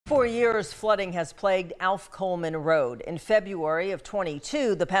For years, flooding has plagued Alf Coleman Road. In February of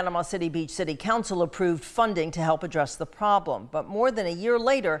 22, the Panama City Beach City Council approved funding to help address the problem. But more than a year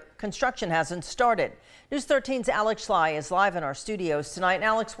later, construction hasn't started. News 13's Alex Sly is live in our studios tonight. And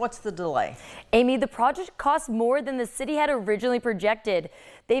Alex, what's the delay? Amy, the project costs more than the city had originally projected.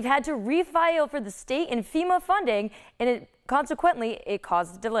 They've had to refile for the state and FEMA funding, and consequently, it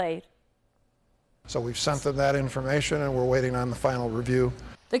caused a delay. So we've sent them that information and we're waiting on the final review.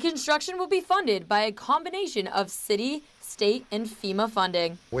 The construction will be funded by a combination of city, state, and FEMA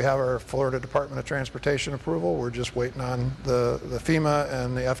funding. We have our Florida Department of Transportation approval. We're just waiting on the FEMA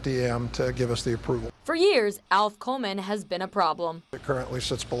and the FDM to give us the approval. For years, Alf Coleman has been a problem. It currently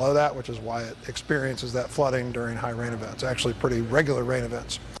sits below that, which is why it experiences that flooding during high rain events, actually pretty regular rain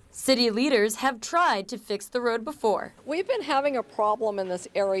events. City leaders have tried to fix the road before. We've been having a problem in this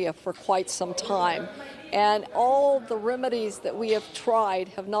area for quite some time, and all the remedies that we have tried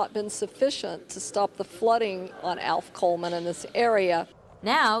have not been sufficient to stop the flooding on Alf Coleman in this area.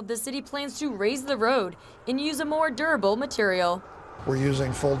 Now, the city plans to raise the road and use a more durable material. We're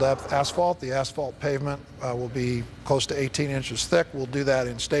using full-depth asphalt. The asphalt pavement will be close to 18 inches thick. We'll do that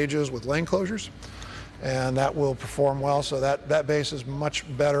in stages with lane closures, and that will perform well. So that base is much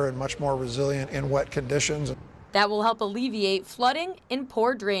better and much more resilient in wet conditions. That will help alleviate flooding and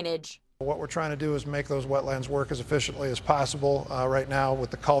poor drainage. What we're trying to do is make those wetlands work as efficiently as possible. Right now, with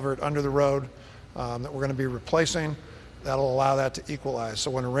the culvert under the road that we're going to be replacing, that'll allow that to equalize.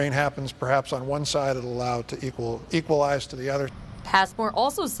 So when a rain happens, perhaps on one side, it'll allow it to equalize to the other. Passmore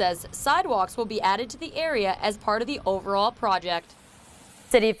also says sidewalks will be added to the area as part of the overall project.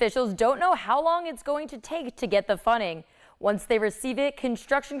 City officials don't know how long it's going to take to get the funding. Once they receive it,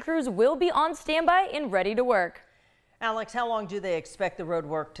 construction crews will be on standby and ready to work. Alex, how long do they expect the road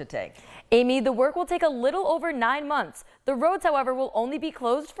work to take? Amy, the work will take a little over 9 months. The roads, however, will only be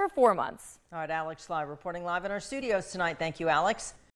closed for 4 months. All right, Alex Sly reporting live in our studios tonight. Thank you, Alex.